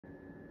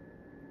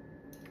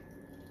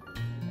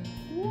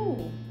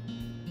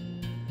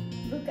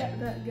Look at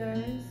that,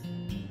 guys.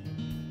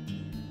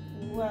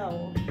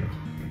 Wow,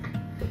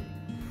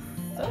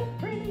 so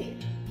pretty.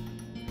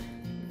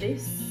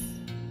 This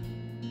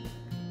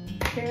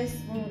pear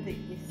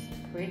smoothie is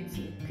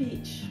pretty.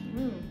 Peach.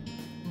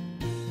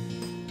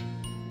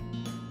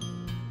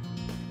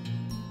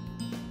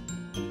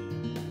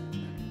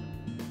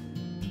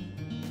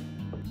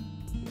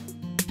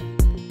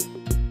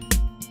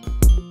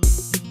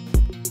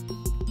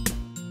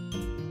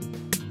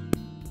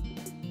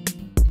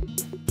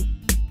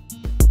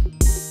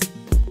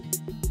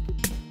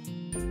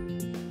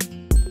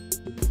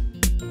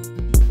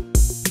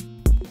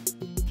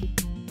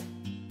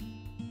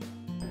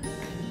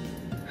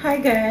 Hi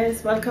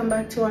guys, welcome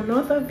back to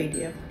another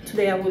video.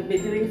 Today I will be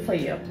doing for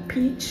you a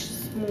peach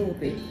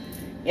smoothie.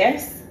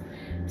 Yes,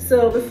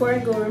 so before I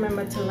go,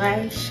 remember to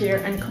like,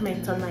 share and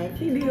comment on my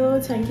video.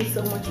 Thank you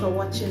so much for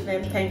watching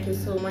them. Thank you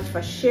so much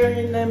for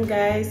sharing them,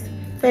 guys.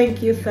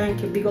 Thank you.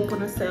 Big up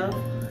on yourself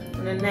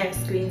and a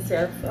nice clean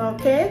self.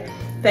 Okay,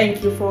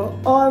 thank you for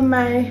all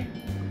my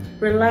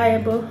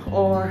reliable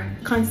or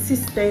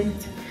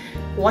consistent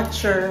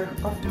watcher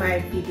of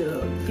my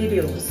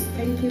videos.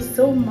 Thank you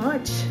so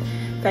much.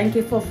 Thank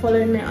you for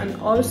following me on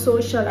all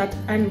social at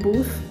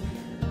Anbooth,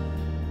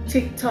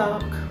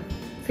 TikTok,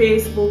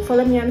 Facebook.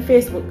 Follow me on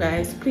Facebook,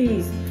 guys.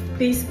 Please.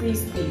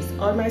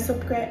 All my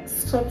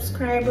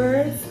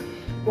subscribers,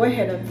 go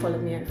ahead and follow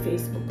me on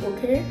Facebook,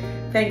 okay?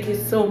 Thank you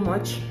so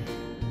much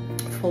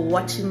for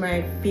watching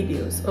my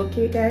videos,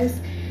 okay, guys?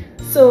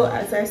 So,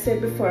 as I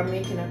said before, I'm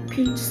making a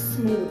peach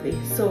smoothie.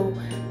 So,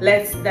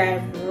 let's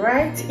dive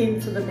right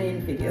into the main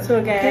video. So,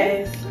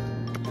 guys, okay?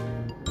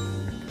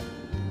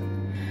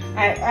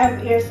 I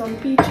have here some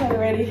peach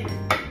already.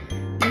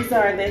 These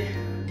are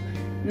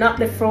not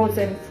the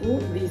frozen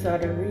fruit, these are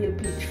the real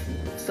peach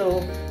fruit.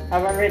 So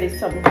I've already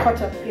some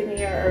cut up in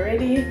here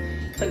already.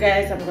 So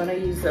guys, I'm gonna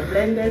use a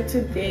blender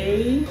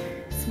today,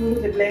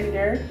 smoothie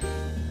blender.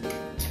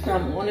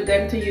 I'm only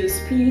going to use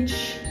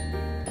peach,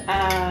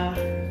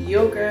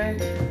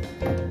 yogurt,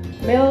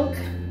 milk,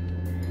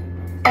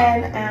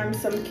 and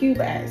some cube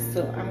ice.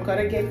 So I'm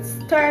gonna get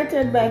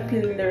started by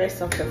peeling the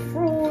rest of the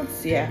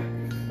fruits. Yeah,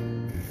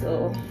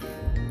 so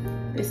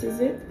this is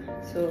it.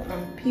 So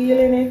I'm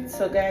peeling it.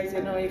 So guys,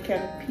 you know, you can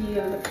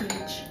peel the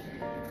peach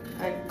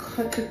and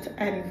cut it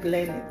and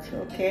blend it,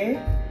 okay?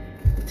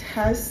 It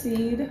has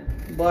seed,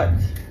 but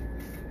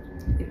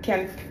you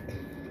can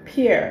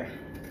peel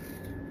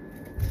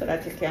so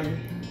that you can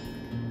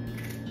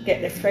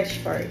get the fresh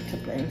for it to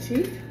blend.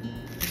 See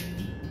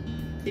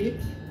it?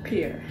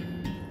 Peel.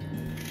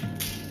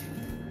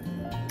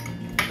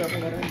 So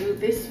I'm gonna do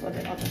this for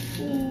the other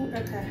food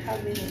that I have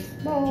in this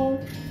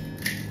bowl.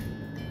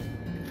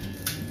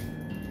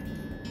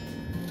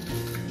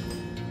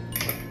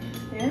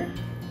 Yeah,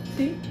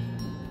 see,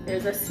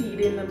 there's a seed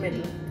in the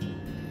middle.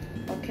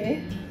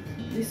 Okay,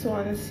 this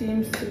one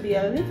seems to be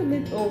a little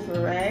bit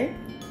overripe,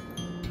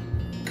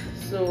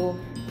 so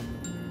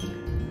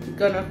we're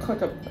gonna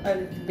cut up a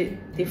little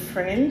bit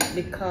different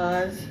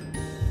because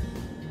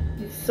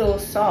it's so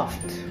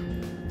soft.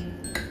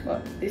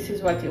 But this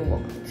is what you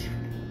want.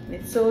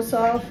 It's so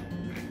soft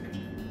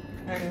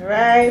and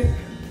ripe.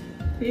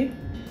 See,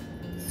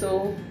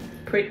 so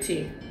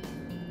pretty.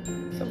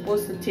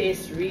 Supposed to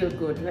taste real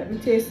good. Let me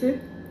taste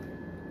it.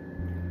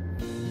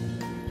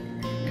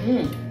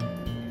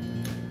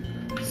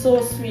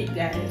 So sweet,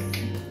 guys.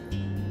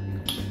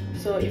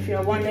 So if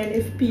you're wondering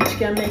if peach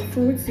can make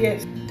fruits,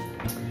 yes,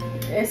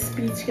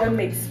 peach can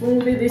make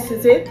smoothie. This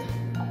is it,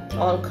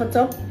 all cut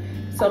up,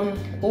 some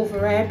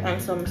overripe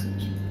and some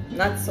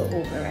not so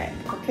overripe.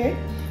 Okay,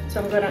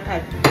 so I'm gonna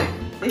add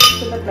this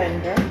to the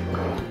blender.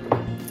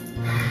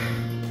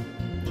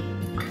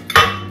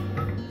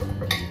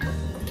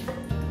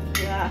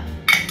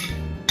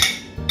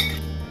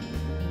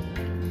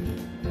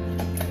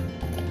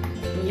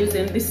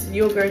 Using this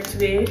yogurt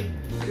today,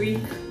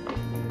 Greek,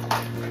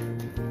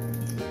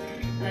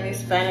 and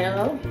it's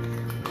vanilla.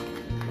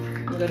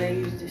 I'm gonna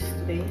use this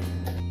today.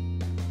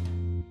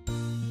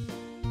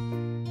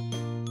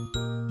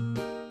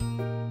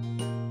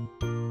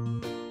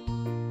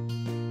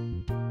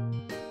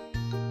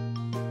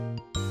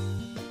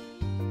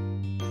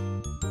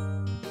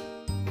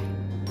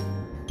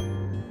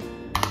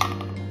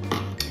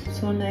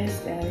 So nice,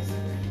 guys.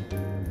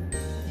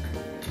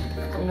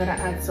 I'm gonna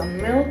add some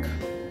milk.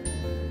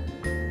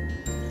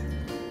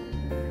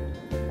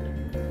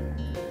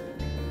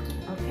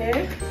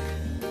 Okay,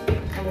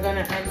 I'm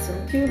gonna add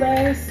some cube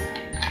ice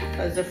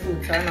because the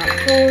fruits are not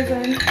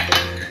frozen.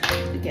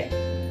 To get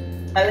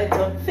a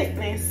little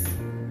thickness,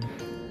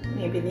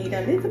 maybe need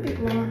a little bit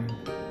more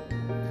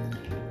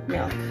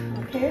milk.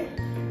 Okay,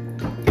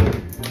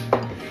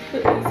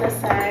 put these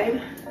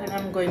aside and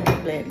I'm going to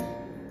blend.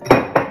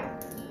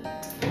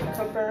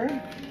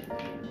 Cover.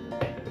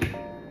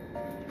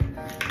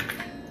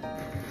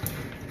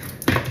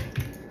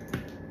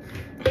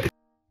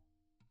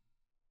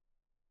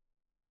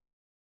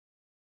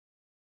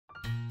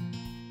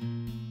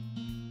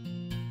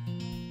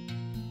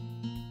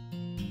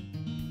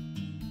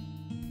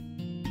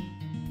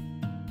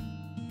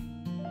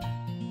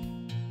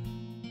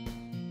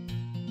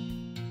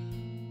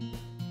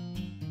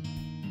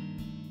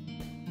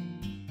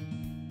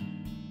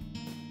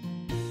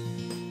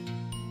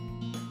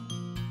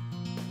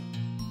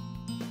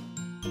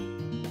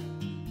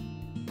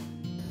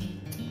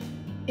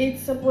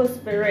 it's supposed to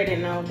be ready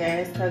now,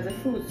 guys, because the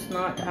fruit's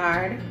not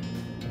hard.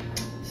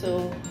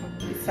 So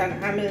it's an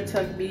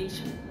Hamilton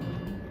Beach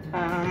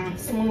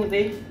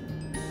smoothie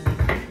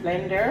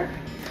blender,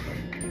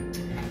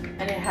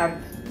 and I have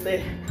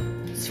the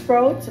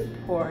sprout to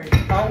pour it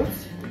out.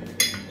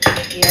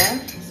 Yeah,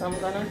 so I'm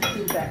gonna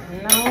do that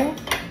now.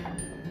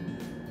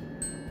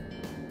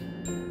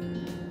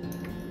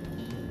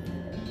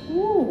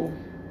 Ooh,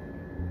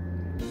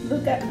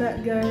 look at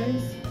that,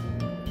 guys.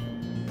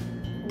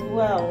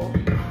 Wow,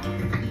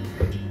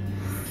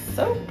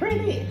 so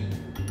pretty.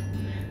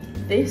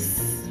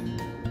 This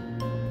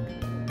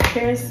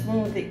pear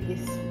smoothie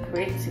is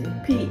pretty.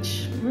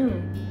 Peach.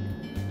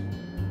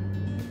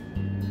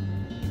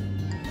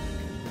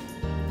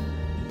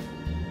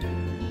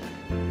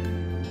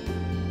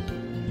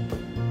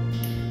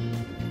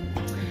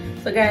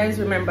 So guys,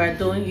 remember,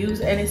 don't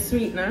use any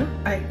sweetener.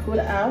 I could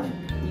have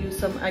used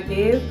some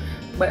agave,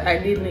 but I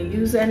didn't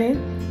use any.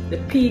 The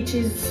peach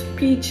is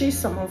peachy,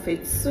 some of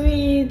it's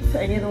sweet,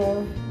 and you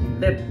know,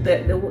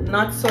 the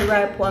not so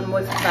ripe one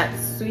was that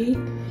sweet.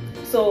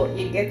 So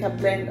you get a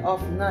blend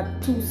of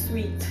not too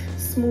sweet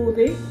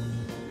smoothie.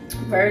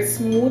 Very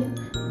smooth,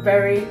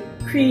 very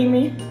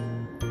creamy,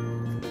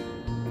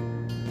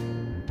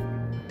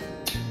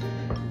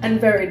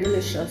 and very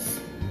delicious.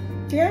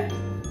 Yeah.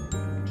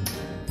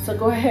 So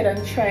go ahead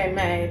and try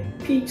my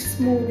peach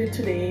smoothie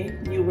today.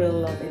 You will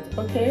love it.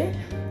 Okay.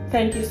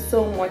 Thank you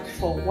so much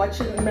for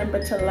watching. Remember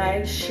to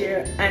like,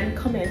 share, and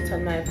comment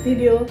on my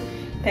video.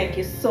 Thank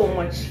you so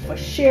much for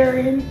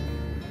sharing.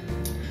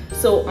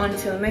 So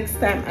until next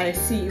time I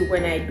see you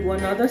when I do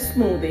another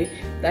smoothie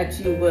that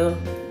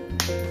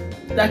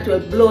will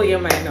blow your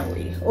mind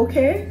away.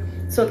 Okay,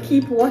 so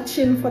keep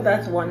watching for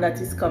that one that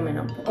is coming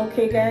up.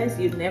 Okay guys,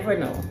 you never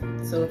know.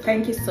 So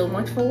thank you so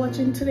much for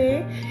watching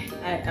today.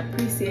 I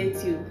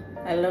appreciate you.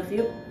 I love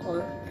you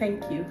all.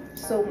 Thank you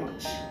so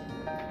much.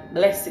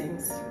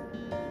 Blessings.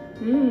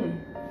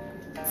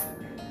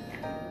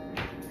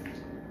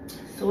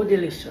 So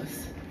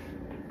delicious.